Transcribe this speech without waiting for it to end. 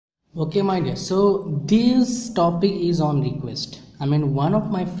Okay, my dear. So this topic is on request. I mean, one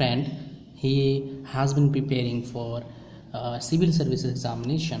of my friend, he has been preparing for civil services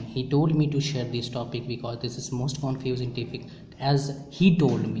examination. He told me to share this topic because this is most confusing topic, as he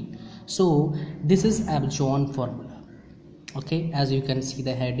told me. So this is Apjohn formula. Okay, as you can see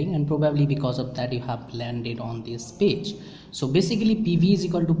the heading, and probably because of that you have landed on this page. So basically PV is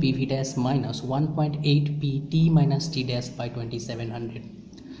equal to PV dash minus 1.8 P T minus T dash by 2700.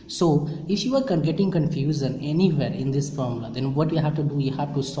 So if you are getting confusion anywhere in this formula, then what you have to do, you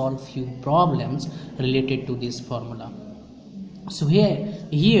have to solve few problems related to this formula. So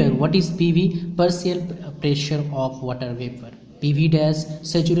here what is PV? Partial pressure of water vapor. PV dash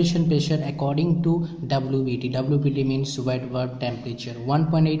saturation pressure according to WBT. WBT means wet bulb temperature.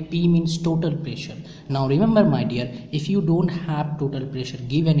 1.8 P means total pressure. Now remember, my dear, if you don't have total pressure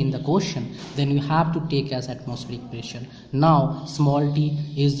given in the question, then you have to take as atmospheric pressure. Now small t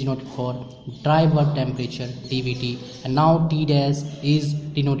is denoted for dry bulb temperature, DVT, and now T dash is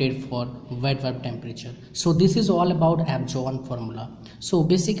denoted for wet bulb temperature. So this is all about Apjohn formula. So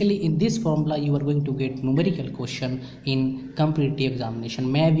basically in this formula you are going to get numerical question in competitive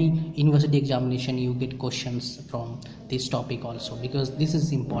examination. Maybe university examination you get questions from this topic also, because this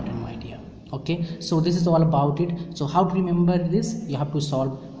is important, my dear. Okay, so this is all about it. So how to remember this? You have to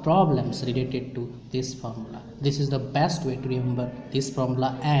solve problems related to this formula. This is the best way to remember this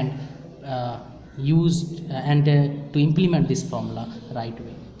formula and to implement this formula right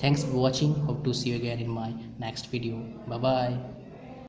way. Thanks for watching. Hope to see you again in my next video. Bye bye.